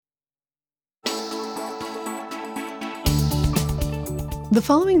The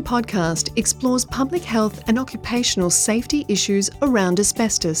following podcast explores public health and occupational safety issues around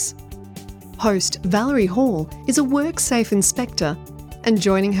asbestos. Host Valerie Hall is a WorkSafe inspector, and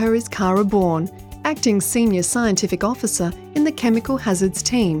joining her is Cara Bourne, Acting Senior Scientific Officer in the Chemical Hazards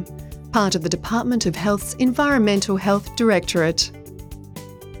Team, part of the Department of Health's Environmental Health Directorate.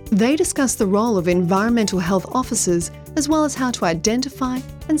 They discuss the role of environmental health officers as well as how to identify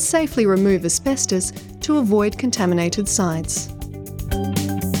and safely remove asbestos to avoid contaminated sites.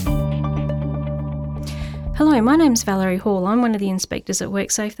 Hello, my name's Valerie Hall. I'm one of the inspectors at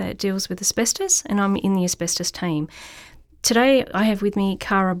WorkSafe that deals with asbestos, and I'm in the asbestos team. Today I have with me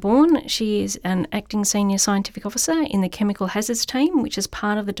Cara Bourne. She is an Acting Senior Scientific Officer in the Chemical Hazards Team, which is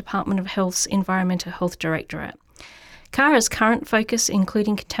part of the Department of Health's Environmental Health Directorate. Cara's current focus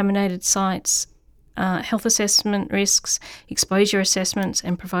including contaminated sites, health assessment risks, exposure assessments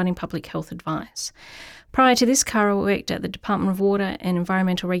and providing public health advice. Prior to this, Cara worked at the Department of Water and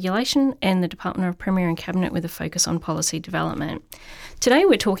Environmental Regulation and the Department of Premier and Cabinet with a focus on policy development. Today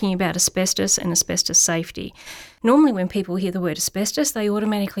we're talking about asbestos and asbestos safety. Normally when people hear the word asbestos, they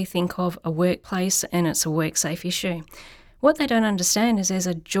automatically think of a workplace and it's a WorkSafe issue. What they don't understand is there's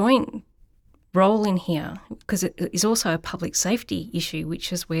a joint role in here because it is also a public safety issue,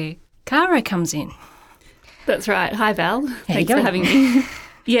 which is where Cara comes in. That's right. Hi, Val. Thanks for having me.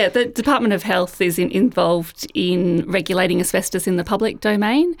 Yeah, the Department of Health is involved in regulating asbestos in the public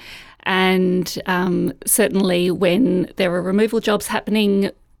domain, and certainly when there are removal jobs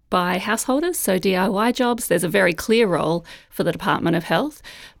happening by householders, so DIY jobs, there's a very clear role for the Department of Health.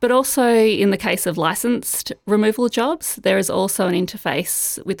 But also in the case of licensed removal jobs, there is also an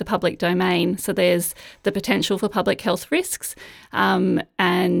interface with the public domain. So there's the potential for public health risks and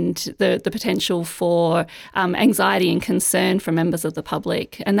the potential for anxiety and concern from members of the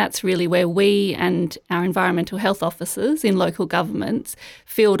public. And that's really where we and our environmental health officers in local governments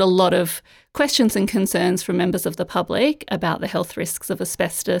field a lot of questions and concerns from members of the public about the health risks of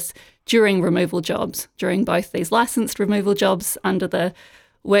asbestos during removal jobs, during both these licensed removal jobs under the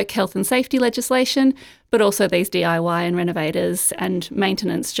work health and safety legislation, but also these DIY and renovators and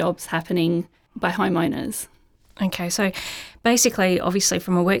maintenance jobs happening by homeowners. Okay, so basically, obviously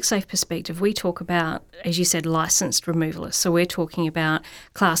from a WorkSafe perspective, we talk about, as you said, licensed removalists. So we're talking about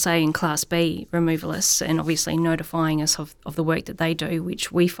Class A and Class B removalists and obviously notifying us of the work that they do,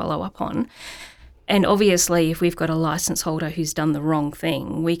 which we follow up on. And obviously, if we've got a licence holder who's done the wrong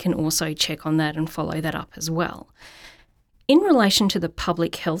thing, we can also check on that and follow that up as well. In relation to the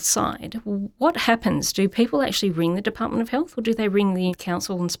public health side, what happens? Do people actually ring the Department of Health or do they ring the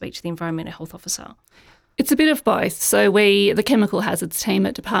council and speak to the environmental health officer? It's a bit of both. So the Chemical Hazards team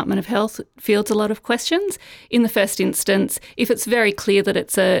at Department of Health fields a lot of questions. In the first instance, if it's very clear that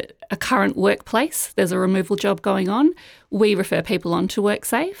it's a current workplace, there's a removal job going on, we refer people on to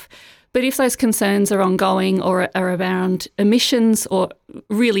WorkSafe. But if those concerns are ongoing or are around emissions or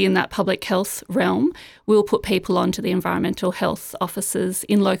really in that public health realm, we'll put people onto the environmental health officers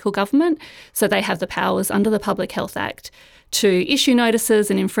in local government. So they have the powers under the Public Health Act to issue notices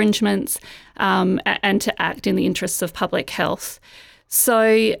and infringements and to act in the interests of public health. So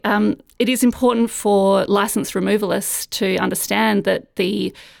it is important for licensed removalists to understand that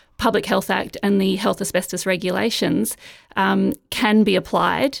the Public Health Act and the health asbestos regulations can be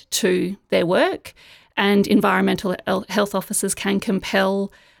applied to their work, and environmental health officers can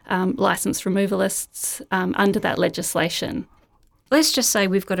compel licensed removalists under that legislation. Let's just say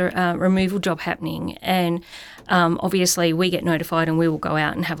we've got a removal job happening and obviously we get notified and we will go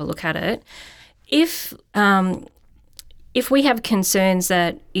out and have a look at it. If we have concerns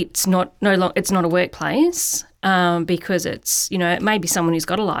that it's not a workplace because it's, it may be someone who's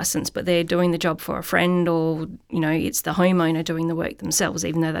got a licence but they're doing the job for a friend or, it's the homeowner doing the work themselves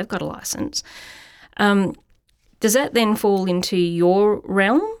even though they've got a licence. Does that then fall into your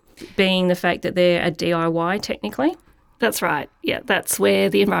realm, being the fact that they're a DIY technically? That's right. Yeah, that's where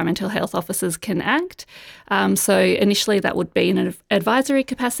the environmental health officers can act. So initially that would be in an advisory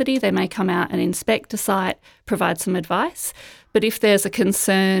capacity. They may come out and inspect a site, provide some advice. But if there's a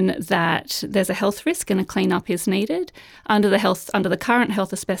concern that there's a health risk and a clean-up is needed, under the current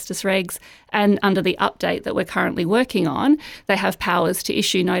health asbestos regs and under the update that we're currently working on, they have powers to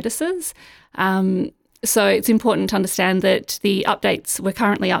issue notices. So it's important to understand that the updates, we're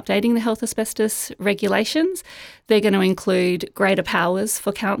currently updating the health asbestos regulations. They're going to include greater powers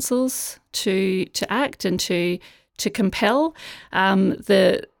for councils to act and to compel.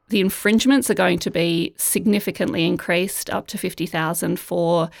 The infringements are going to be significantly increased, up to $50,000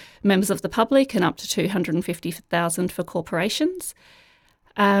 for members of the public and up to $250,000 for corporations.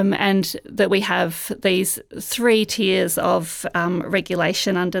 and that we have these 3 tiers of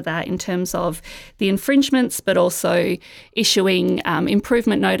regulation under that in terms of the infringements, but also issuing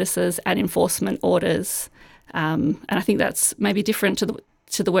improvement notices and enforcement orders. And I think that's maybe different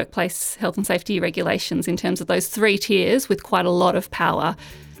to the workplace health and safety regulations in terms of those 3 tiers with quite a lot of power.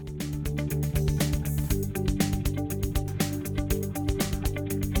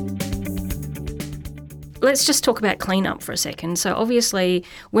 Let's just talk about cleanup for a second. So obviously,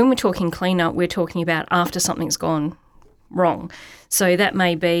 when we're talking cleanup, we're talking about after something's gone wrong. So that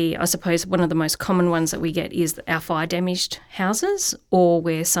may be, I suppose, one of the most common ones that we get is our fire-damaged houses, or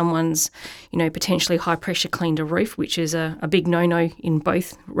where someone's, potentially high-pressure cleaned a roof, which is a big no-no in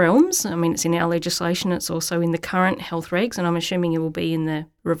both realms. I mean, it's in our legislation, it's also in the current health regs, and I'm assuming it will be in the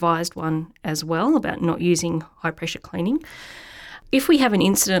revised one as well about not using high-pressure cleaning. If we have an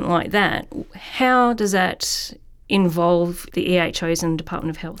incident like that, how does that involve the EHOs and Department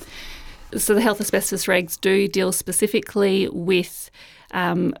of Health? So the health asbestos regs do deal specifically with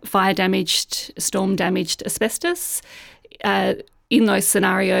fire-damaged, storm-damaged asbestos. In those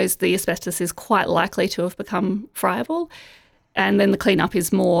scenarios, the asbestos is quite likely to have become friable, and then the cleanup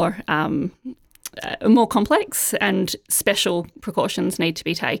is more complex, and special precautions need to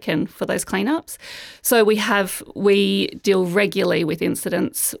be taken for those cleanups. So we deal regularly with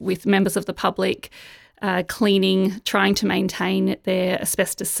incidents with members of the public cleaning, trying to maintain their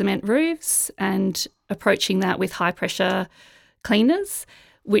asbestos cement roofs and approaching that with high pressure cleaners,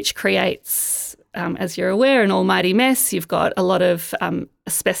 which creates, as you're aware, an almighty mess. You've got a lot of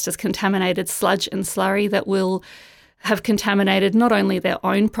asbestos contaminated sludge and slurry that will have contaminated not only their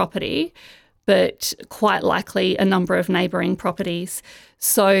own property, but quite likely a number of neighbouring properties.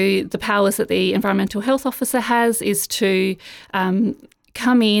 So the powers that the Environmental Health Officer has is to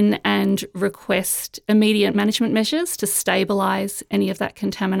come in and request immediate management measures to stabilise any of that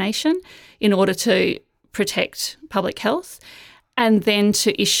contamination in order to protect public health, and then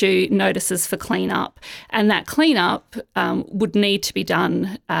to issue notices for clean-up. And that clean-up would need to be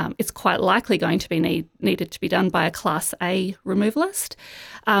done, it's quite likely going to be needed to be done by a Class A removalist.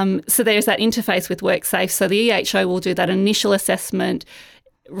 So there's that interface with WorkSafe. So the EHO will do that initial assessment,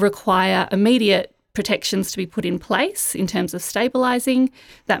 require immediate protections to be put in place in terms of stabilising.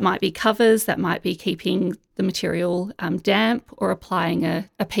 That might be covers, that might be keeping the material damp, or applying a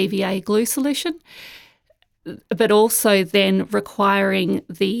PVA glue solution, but also then requiring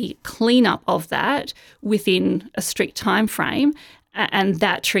the cleanup of that within a strict time frame, and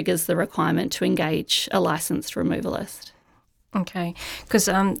that triggers the requirement to engage a licensed removalist. Okay, because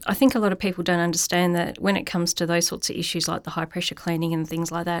I think a lot of people don't understand that when it comes to those sorts of issues like the high pressure cleaning and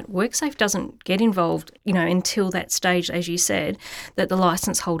things like that, WorkSafe doesn't get involved, until that stage, as you said, that the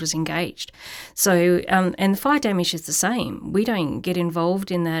licence holder's engaged. So, and the fire damage is the same. We don't get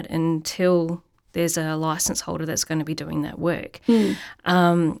involved in that until there's a licence holder that's going to be doing that work.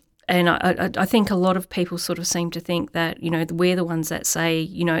 And I think a lot of people sort of seem to think that, we're the ones that say,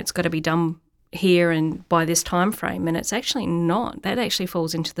 it's got to be done here and by this time frame, and it's actually not. That actually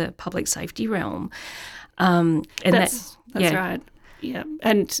falls into the public safety realm. And that's right. Yeah,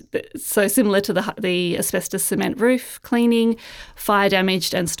 and so similar to the asbestos cement roof cleaning, fire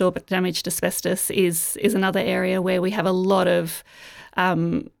damaged and store damaged asbestos is another area where we have a lot of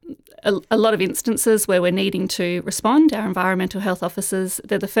instances where we're needing to respond. Our environmental health officers,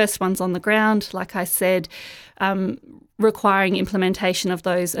 they're the first ones on the ground, like I said, requiring implementation of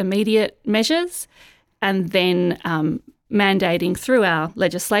those immediate measures, and then mandating through our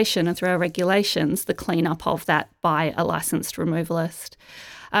legislation and through our regulations the clean-up of that by a licensed removalist.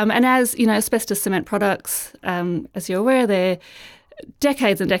 And as asbestos cement products, as you're aware, they're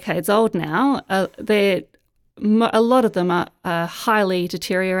decades and decades old now. A lot of them are highly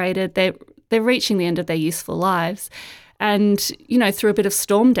deteriorated. They're reaching the end of their useful lives, and through a bit of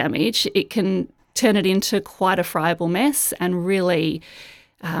storm damage, it can turn it into quite a friable mess and really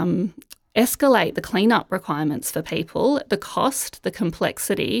escalate the cleanup requirements for people, the cost, the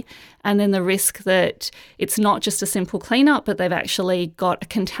complexity, and then the risk that it's not just a simple cleanup, but they've actually got a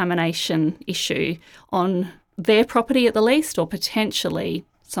contamination issue on their property at the least, or potentially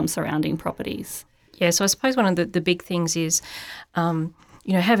some surrounding properties. Yeah, so I suppose one of the big things is,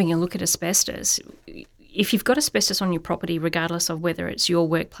 having a look at asbestos. If you've got asbestos on your property, regardless of whether it's your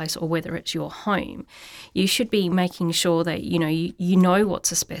workplace or whether it's your home, you should be making sure that you know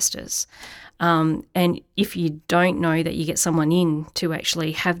what's asbestos. And if you don't know, that you get someone in to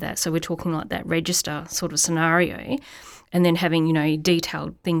actually have that. So we're talking like that register sort of scenario, and then having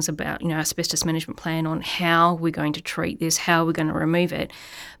detailed things about asbestos management plan on how we're going to treat this, how we're going to remove it.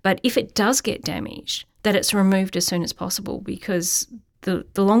 But if it does get damaged, that it's removed as soon as possible, because the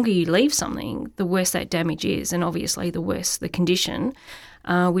longer you leave something, the worse that damage is, and obviously the worse the condition,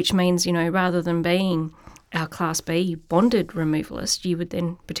 which means, rather than being our Class B bonded removalist, you would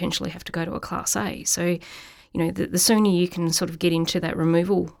then potentially have to go to a Class A. So, the sooner you can sort of get into that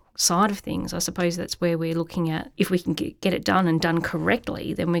removal side of things, I suppose that's where we're looking at. If we can get it done and done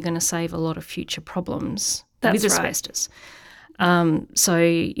correctly, then we're going to save a lot of future problems with asbestos. So,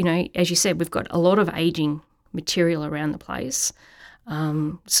 as you said, we've got a lot of ageing material around the place.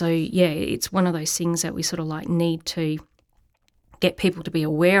 So, it's one of those things that we sort of need to get people to be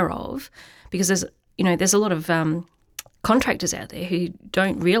aware of, because there's a lot of contractors out there who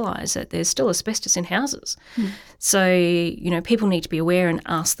don't realise that there's still asbestos in houses. So, people need to be aware and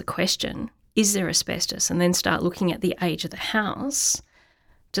ask the question, is there asbestos? And then start looking at the age of the house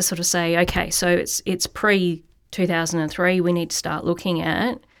to sort of say, okay, so it's pre-2003, we need to start looking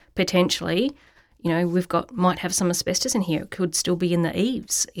at potentially, might have some asbestos in here. It could still be in the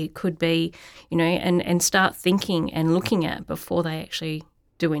eaves. It could be, and start thinking and looking at before they actually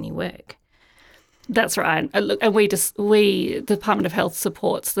do any work. That's right. And the Department of Health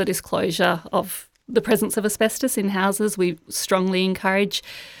supports the disclosure of the presence of asbestos in houses. We strongly encourage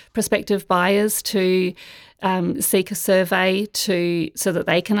prospective buyers to seek a survey so that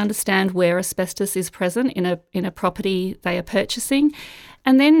they can understand where asbestos is present in a property they are purchasing,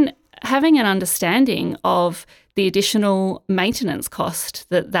 and then having an understanding of the additional maintenance cost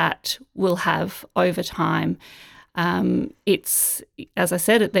that will have over time. It's, as I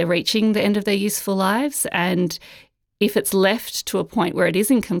said, they're reaching the end of their useful lives, and if it's left to a point where it is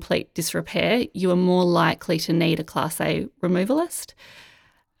in complete disrepair, you are more likely to need a Class A removalist.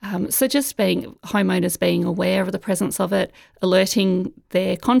 So just homeowners being aware of the presence of it, alerting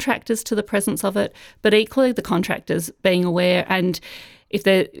their contractors to the presence of it, but equally the contractors being aware, and if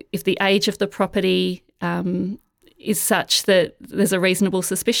the age of the property is such that there's a reasonable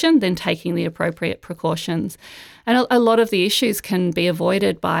suspicion, then taking the appropriate precautions. And a lot of the issues can be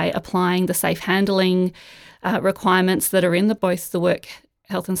avoided by applying the safe handling requirements that are in both the work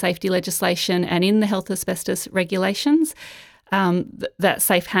health and safety legislation and in the health asbestos regulations. That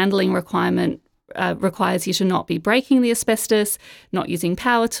safe handling requirement requires you to not be breaking the asbestos, not using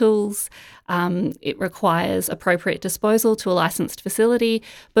power tools. It requires appropriate disposal to a licensed facility,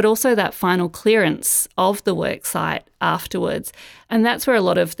 but also that final clearance of the work site afterwards. And that's where a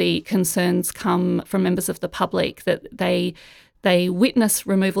lot of the concerns come from members of the public, that they witness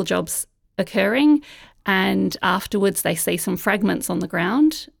removal jobs occurring and afterwards they see some fragments on the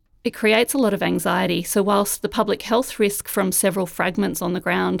ground. It creates a lot of anxiety. So whilst the public health risk from several fragments on the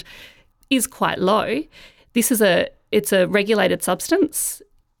ground is quite low, it's a regulated substance.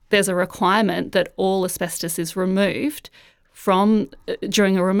 There's a requirement that all asbestos is removed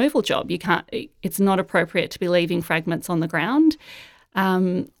during a removal job. It's not appropriate to be leaving fragments on the ground.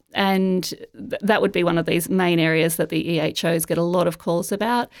 And that would be one of these main areas that the EHOs get a lot of calls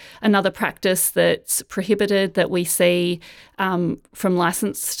about. Another practice that's prohibited that we see from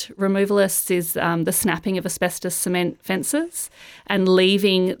licensed removalists is the snapping of asbestos cement fences and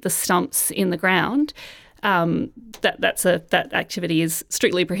leaving the stumps in the ground. That activity is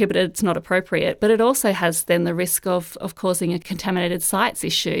strictly prohibited. It's not appropriate, but it also has then the risk of causing a contaminated sites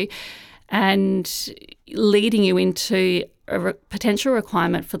issue and leading you into a potential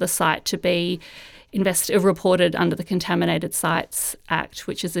requirement for the site to be reported under the Contaminated Sites Act,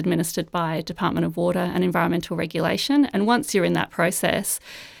 which is administered by Department of Water and Environmental Regulation. And once you're in that process,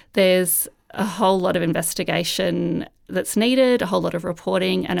 there's a whole lot of investigation that's needed, a whole lot of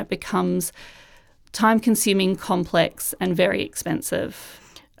reporting, and it becomes time-consuming, complex, and very expensive.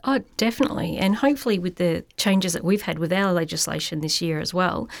 Oh, definitely. And hopefully with the changes that we've had with our legislation this year as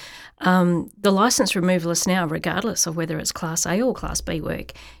well, the licensed removalists now, regardless of whether it's Class A or Class B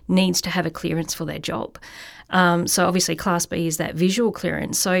work, needs to have a clearance for their job. So obviously Class B is that visual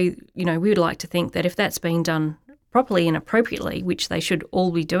clearance. So, we would like to think that if that's being done properly and appropriately, which they should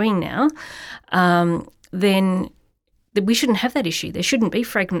all be doing now, then we shouldn't have that issue. There shouldn't be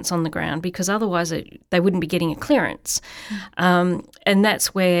fragments on the ground, because otherwise they wouldn't be getting a clearance. And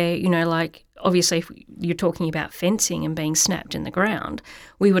that's where, obviously if you're talking about fencing and being snapped in the ground,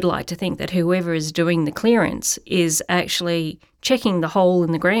 we would like to think that whoever is doing the clearance is actually checking the hole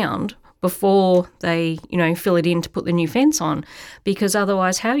in the ground before they, fill it in to put the new fence on, because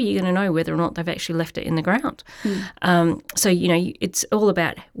otherwise how are you going to know whether or not they've actually left it in the ground? So, it's all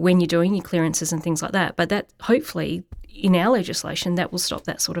about when you're doing your clearances and things like that. But that hopefully in our legislation, that will stop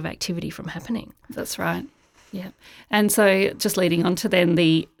that sort of activity from happening. That's right. Yeah. And so just leading on to then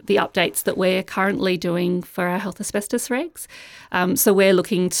the updates that we're currently doing for our health asbestos regs. So we're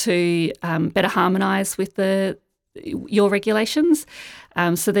looking to better harmonise with the your regulations.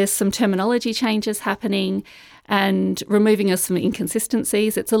 So there's some terminology changes happening and removing of some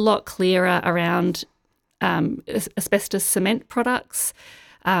inconsistencies. It's a lot clearer around asbestos cement products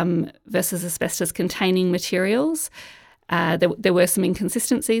versus asbestos-containing materials. There were some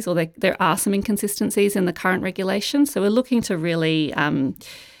inconsistencies, or there are some inconsistencies in the current regulations. So we're looking to really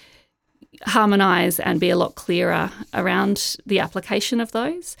harmonise and be a lot clearer around the application of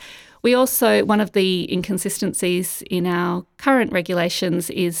those. We also, one of the inconsistencies in our current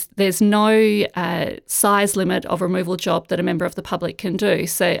regulations is there's no size limit of removal job that a member of the public can do.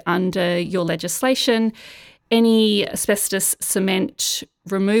 So under your legislation, any asbestos cement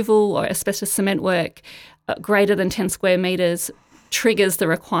removal or asbestos cement work greater than 10 square metres triggers the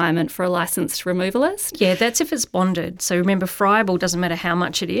requirement for a licensed removalist. Yeah, that's if it's bonded. So remember, friable doesn't matter how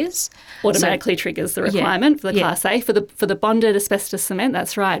much it is. Automatically triggers the requirement for the Class A. For the bonded asbestos cement,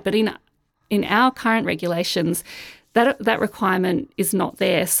 that's right. But in our current regulations, that requirement is not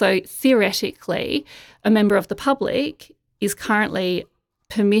there. So theoretically, a member of the public is currently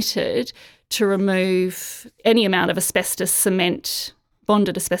permitted to remove any amount of asbestos cement,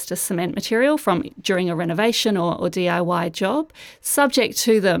 bonded asbestos cement material during a renovation or DIY job, subject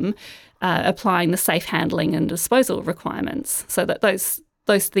to them applying the safe handling and disposal requirements, so that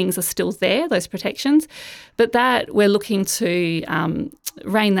those things are still there, those protections. But that we're looking to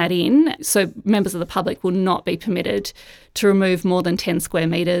rein that in, so members of the public will not be permitted to remove more than 10 square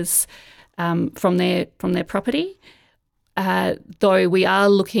metres from their property. Though we are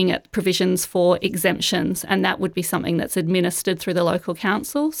looking at provisions for exemptions, and that would be something that's administered through the local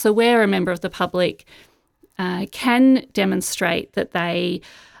council. So where a member of the public can demonstrate that they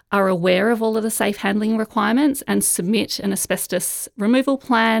are aware of all of the safe handling requirements and submit an asbestos removal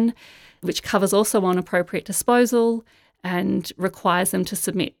plan, which covers also on appropriate disposal and requires them to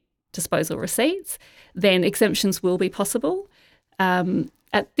submit disposal receipts, then exemptions will be possible.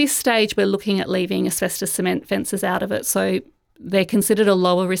 At this stage, we're looking at leaving asbestos cement fences out of it. So they're considered a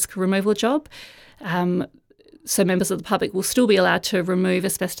lower risk removal job. So members of the public will still be allowed to remove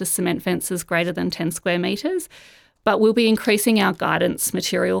asbestos cement fences greater than 10 square metres, but we'll be increasing our guidance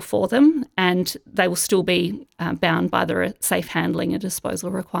material for them, and they will still be bound by the safe handling and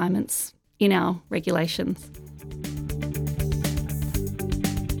disposal requirements in our regulations.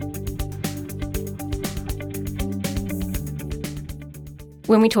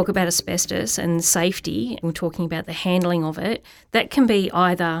 When we talk about asbestos and safety, we're talking about the handling of it, that can be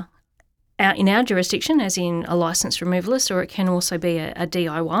either in our jurisdiction, as in a licensed removalist, or it can also be a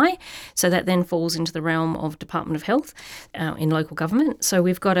DIY. So that then falls into the realm of Department of Health in local government. So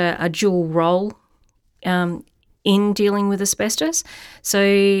we've got a dual role in dealing with asbestos.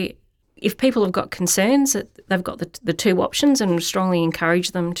 So if people have got concerns, they've got the two options, and strongly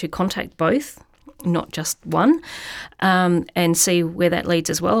encourage them to contact both, not just one, and see where that leads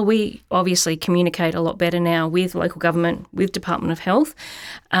as well. We obviously communicate a lot better now with local government, with Department of Health,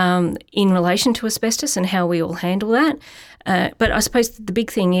 in relation to asbestos and how we all handle that. But I suppose the big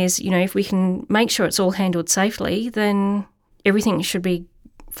thing is, if we can make sure it's all handled safely, then everything should be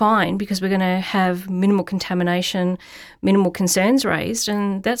fine, because we're going to have minimal contamination, minimal concerns raised,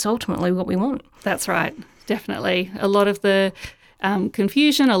 and that's ultimately what we want. That's right, definitely. A lot of the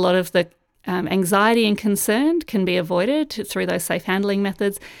confusion, a lot of the anxiety and concern can be avoided through those safe handling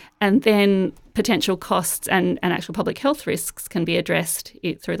methods, and then potential costs and actual public health risks can be addressed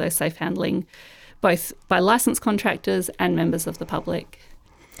through those safe handling, both by licensed contractors and members of the public.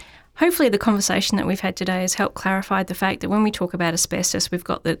 Hopefully the conversation that we've had today has helped clarify the fact that when we talk about asbestos, we've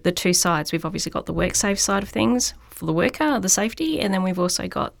got the two sides. We've obviously got the work safe side of things for the worker, the safety, and then we've also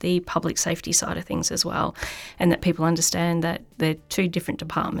got the public safety side of things as well, and that people understand that they're two different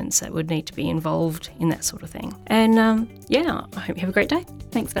departments that would need to be involved in that sort of thing. And I hope you have a great day.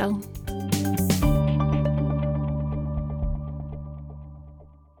 Thanks, Val.